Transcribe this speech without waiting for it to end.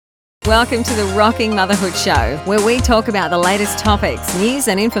Welcome to the Rocking Motherhood Show, where we talk about the latest topics, news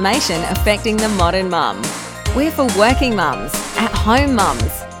and information affecting the modern mum. We're for working mums, at-home mums,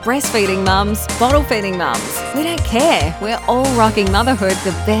 breastfeeding mums, bottle feeding mums. We don't care. We're all rocking motherhood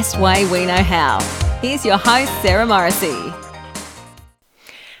the best way we know how. Here's your host, Sarah Morrissey.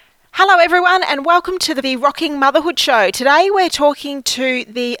 Hello everyone and welcome to the Rocking Motherhood Show. Today we're talking to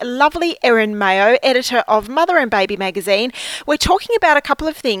the lovely Erin Mayo, editor of Mother and Baby magazine. We're talking about a couple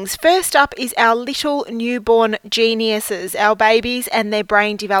of things. First up is our little newborn geniuses, our babies and their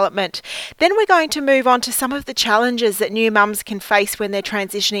brain development. Then we're going to move on to some of the challenges that new mums can face when they're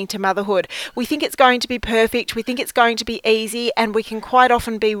transitioning to motherhood. We think it's going to be perfect, we think it's going to be easy, and we can quite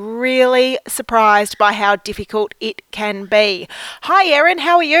often be really surprised by how difficult it can be. Hi Erin,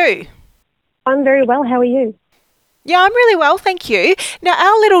 how are you? I'm very well. How are you? Yeah, I'm really well, thank you. Now,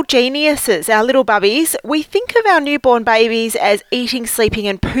 our little geniuses, our little bubbies, we think of our newborn babies as eating, sleeping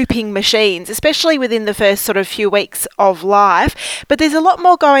and pooping machines, especially within the first sort of few weeks of life. But there's a lot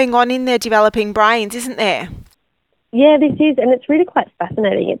more going on in their developing brains, isn't there? Yeah, this is, and it's really quite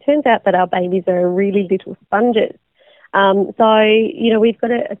fascinating. It turns out that our babies are really little sponges. We've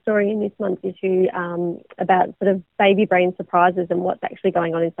got a story in this month's issue about sort of baby brain surprises and what's actually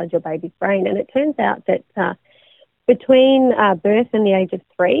going on inside your baby's brain. And it turns out that between birth and the age of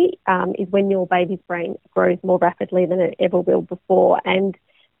 3 is when your baby's brain grows more rapidly than it ever will before. And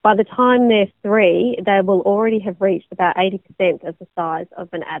by the time they're 3, they will already have reached about 80% of the size of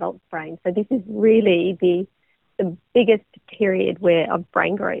an adult's brain. So this is really the biggest period of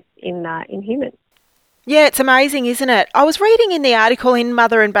brain growth in humans. Yeah, it's amazing, isn't it? I was reading in the article in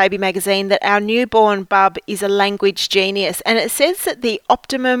Mother and Baby magazine that our newborn bub is a language genius, and it says that the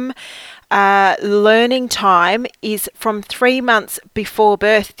optimum learning time is from 3 months before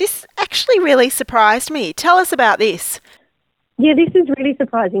birth. This actually really surprised me. Tell us about this. Yeah, this is really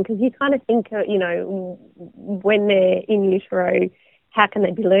surprising because you kind of think, when they're in utero, how can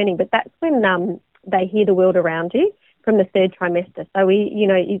they be learning? But that's when they hear the world around you. From the 3rd trimester.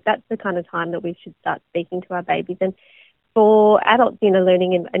 So that's the kind of time that we should start speaking to our babies. And for adults,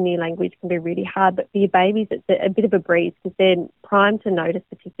 learning a new language can be really hard, but for your babies, it's a bit of a breeze because they're primed to notice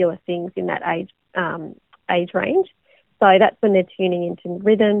particular things in that age range. So that's when they're tuning into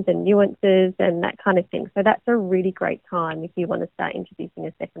rhythms and nuances and that kind of thing. So that's a really great time if you want to start introducing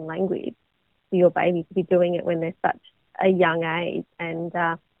a second language to your baby, to be doing it when they're such a young age and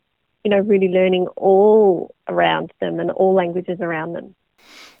really learning all around them and all languages around them.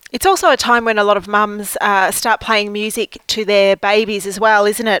 It's also a time when a lot of mums start playing music to their babies as well,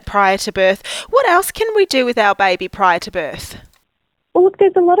 isn't it, prior to birth? What else can we do with our baby prior to birth? Well, look,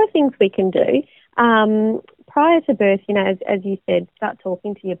 there's a lot of things we can do. Prior to birth, as you said, start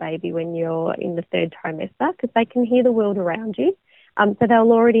talking to your baby when you're in the 3rd trimester because they can hear the world around you. So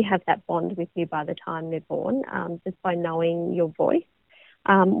they'll already have that bond with you by the time they're born, just by knowing your voice.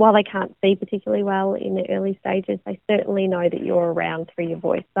 While they can't see particularly well in the early stages, they certainly know that you're around through your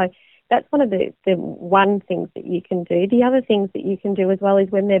voice. So that's one of the one things that you can do. The other things that you can do as well is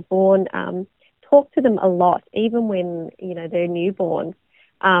when they're born, talk to them a lot, even when, they're newborns.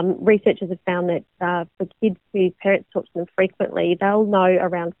 Researchers have found that for kids whose parents talk to them frequently, they'll know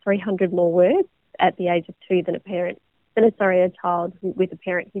around 300 more words at the age of 2 than a child with a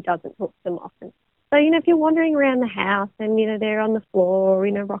parent who doesn't talk to them often. So, if you're wandering around the house and, they're on the floor or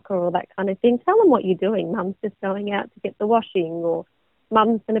in a rocker or that kind of thing, tell them what you're doing. Mum's just going out to get the washing or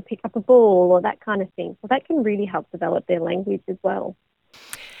mum's going to pick up a ball or that kind of thing. So that can really help develop their language as well.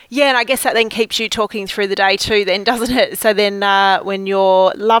 Yeah, and I guess that then keeps you talking through the day too then, doesn't it? So then when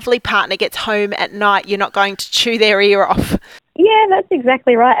your lovely partner gets home at night, you're not going to chew their ear off. Yeah, that's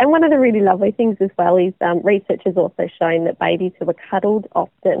exactly right. And one of the really lovely things as well is research has also shown that babies who are cuddled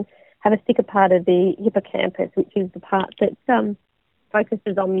often have a thicker part of the hippocampus, which is the part that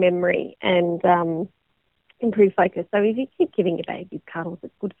focuses on memory and improve focus. So if you keep giving your babies cuddles,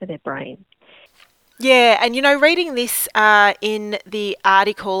 it's good for their brain. Yeah, and reading this in the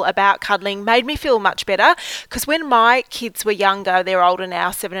article about cuddling made me feel much better because when my kids were younger, they're older now,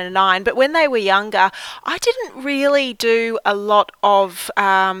 7 and 9, but when they were younger, I didn't really do a lot of,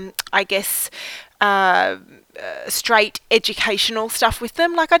 straight educational stuff with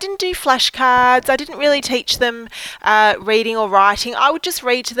them. Like I didn't do flashcards. I didn't really teach them reading or writing. I would just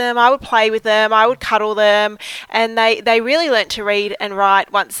read to them. I would play with them. I would cuddle them. And they really learnt to read and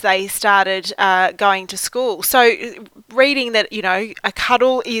write once they started going to school. So reading that, a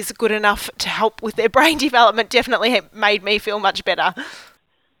cuddle is good enough to help with their brain development definitely made me feel much better.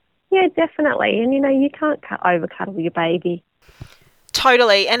 Yeah, definitely. And, you can't over cuddle your baby.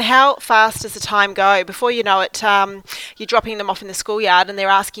 Totally. And how fast does the time go? Before you know it, you're dropping them off in the schoolyard and they're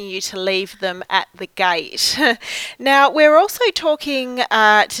asking you to leave them at the gate. Now, we're also talking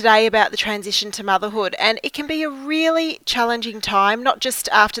today about the transition to motherhood, and it can be a really challenging time, not just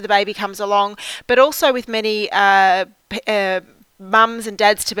after the baby comes along, but also with many mums and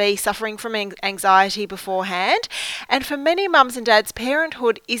dads to be suffering from anxiety beforehand. And for many mums and dads,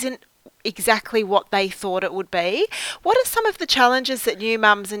 parenthood isn't exactly what they thought it would be. What are some of the challenges that new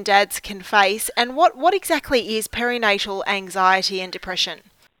mums and dads can face, and what exactly is perinatal anxiety and depression?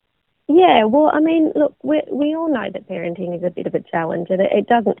 Yeah, well, I mean, look, we all know that parenting is a bit of a challenge, and it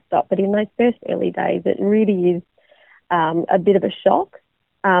doesn't stop. But in those first early days, it really is a bit of a shock.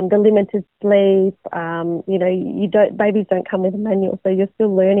 The limited sleep, babies don't come with a manual, so you're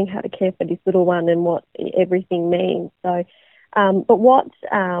still learning how to care for this little one and what everything means. So, but what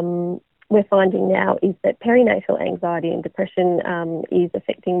we're finding now is that perinatal anxiety and depression is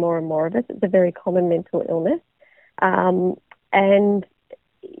affecting more and more of us. It's a very common mental illness. And,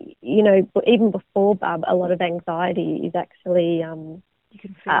 even before Bub, a lot of anxiety is actually, you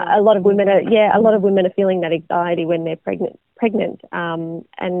can feel a lot of women are feeling that anxiety when they're pregnant.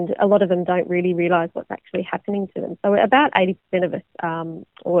 And a lot of them don't really realise what's actually happening to them. So about 80% of us,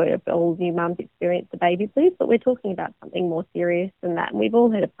 or all new mums, experience the baby blues, but we're talking about something more serious than that. And we've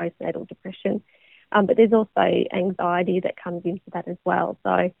all had a postnatal depression, but there's also anxiety that comes into that as well.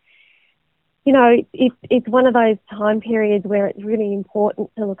 So, it's one of those time periods where it's really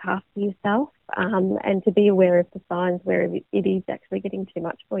important to look after yourself and to be aware of the signs where it is actually getting too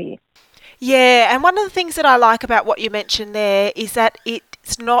much for you. Yeah, and one of the things that I like about what you mentioned there is that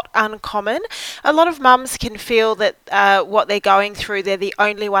it's not uncommon. A lot of mums can feel that what they're going through, they're the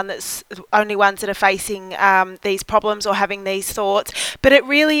only ones that are facing these problems or having these thoughts. But it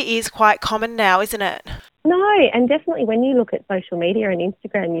really is quite common now, isn't it? No, and definitely when you look at social media and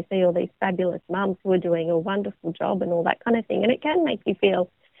Instagram, you see all these fabulous mums who are doing a wonderful job and all that kind of thing, and it can make you feel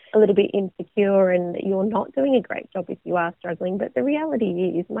a little bit insecure and that you're not doing a great job if you are struggling. But the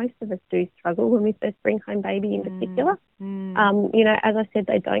reality is most of us do struggle when we first bring home baby in particular. As I said,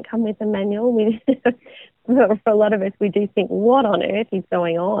 they don't come with a manual. For a lot of us, we do think, what on earth is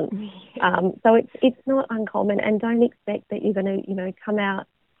going on? So it's not uncommon, and don't expect that you're going to, come out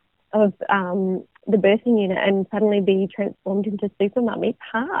of the birthing unit and suddenly be transformed into super mum. It's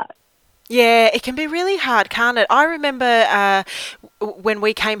hard. Yeah, it can be really hard, can't it? I remember when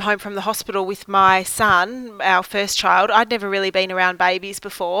we came home from the hospital with my son, our first child. I'd never really been around babies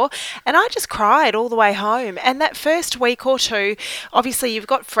before, and I just cried all the way home. And that first week or two, obviously you've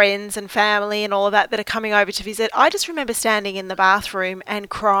got friends and family and all of that are coming over to visit. I just remember standing in the bathroom and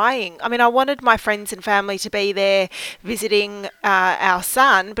crying. I mean, I wanted my friends and family to be there visiting our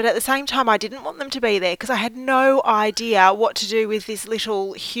son, but at the same time I didn't want them to be there because I had no idea what to do with this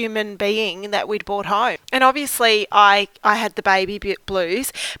little human being that we'd brought home. And obviously I had the baby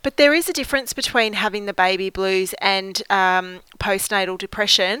blues, but there is a difference between having the baby blues and postnatal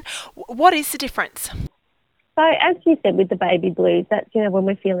depression. What is the difference? So as you said with the baby blues, that's, when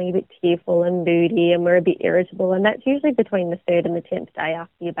we're feeling a bit tearful and moody and we're a bit irritable, and that's usually between the 3rd and the 10th day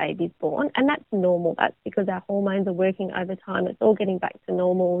after your baby's born, and that's normal. That's because our hormones are working overtime. It's all getting back to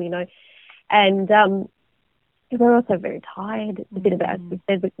normal, and we're also very tired. It's a bit of, as we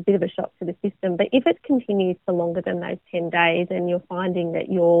said, it's a bit of a shock to the system. But if it continues for longer than those 10 days and you're finding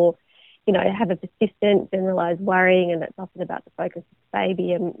that you're, have a persistent, generalised worrying, and that's often about the focus of the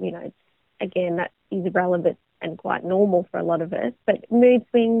baby, and, again, that is relevant and quite normal for a lot of us. But mood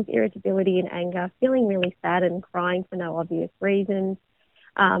swings, irritability and anger, feeling really sad and crying for no obvious reasons,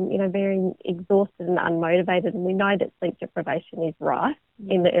 very exhausted and unmotivated. And we know that sleep deprivation is rife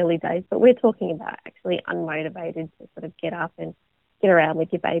in the early days, but we're talking about actually unmotivated to sort of get up and get around with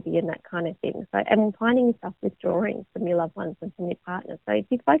your baby and that kind of thing. So, and finding yourself withdrawing from your loved ones and from your partner. So if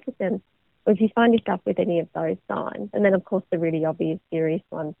you focus on, or if you find yourself with any of those signs, and then of course the really obvious serious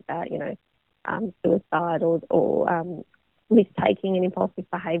ones about, suicide or mistaking and impulsive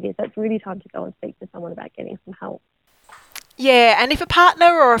behaviours, that's really time to go and speak to someone about getting some help. Yeah, and if a partner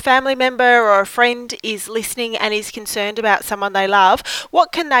or a family member or a friend is listening and is concerned about someone they love,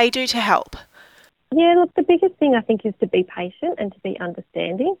 what can they do to help? Yeah, look, the biggest thing I think is to be patient and to be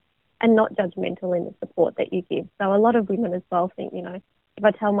understanding and not judgmental in the support that you give. So a lot of women as well think, if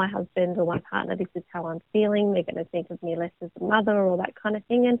I tell my husband or my partner this is how I'm feeling, they're going to think of me less as a mother or that kind of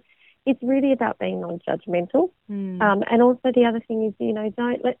thing. And it's really about being non-judgmental. And also the other thing is,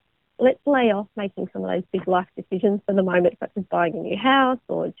 let's lay off making some of those big life decisions for the moment, such as buying a new house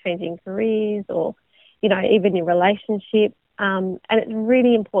or changing careers or, even your relationship. And it's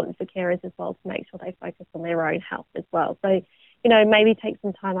really important for carers as well to make sure they focus on their own health as well. So, maybe take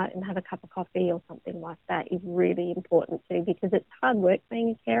some time out and have a cup of coffee or something like that is really important too, because it's hard work being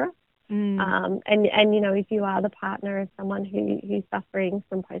a carer. And if you are the partner of someone who's suffering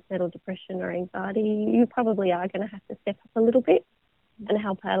from postnatal depression or anxiety, you probably are going to have to step up a little bit and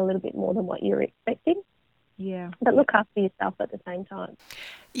help out a little bit more than what you're expecting. Yeah. But look after yourself at the same time.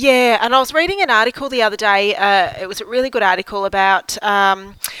 Yeah, and I was reading an article the other day. It was a really good article about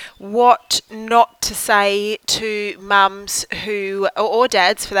what not to say to mums who, or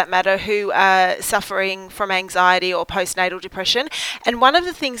dads for that matter, who are suffering from anxiety or postnatal depression. And one of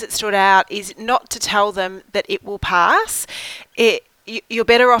the things that stood out is not to tell them that it will pass. You're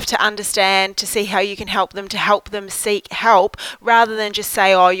better off to understand, to see how you can help them seek help, rather than just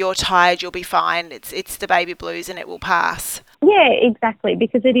say, oh, you're tired, you'll be fine. It's the baby blues and it will pass. Yeah, exactly,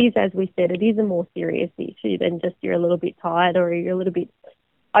 because it is, as we said, it is a more serious issue than just you're a little bit tired or you're a little bit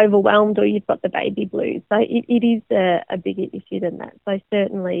overwhelmed or you've got the baby blues. So it is a bigger issue than that. So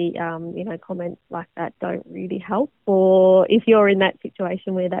certainly, comments like that don't really help. Or if you're in that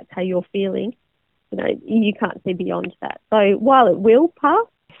situation where that's how you're feeling, you can't see beyond that. So while it will pass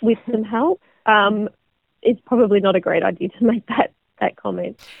with some help, it's probably not a great idea to make that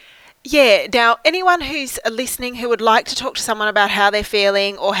comment. Yeah. Now, anyone who's listening who would like to talk to someone about how they're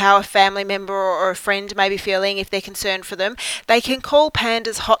feeling or how a family member or a friend may be feeling, if they're concerned for them, they can call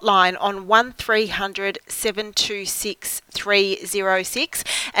Panda's hotline on 1300 726 306.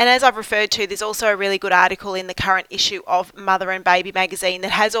 And as I've referred to, there's also a really good article in the current issue of Mother and Baby magazine that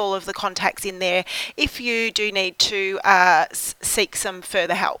has all of the contacts in there if you do need to seek some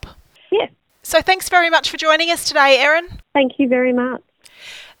further help. Yes. So thanks very much for joining us today, Erin. Thank you very much.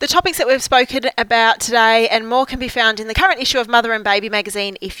 The topics that we've spoken about today and more can be found in the current issue of Mother and Baby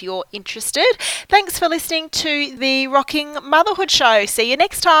magazine if you're interested. Thanks for listening to the Rocking Motherhood Show. See you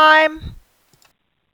next time.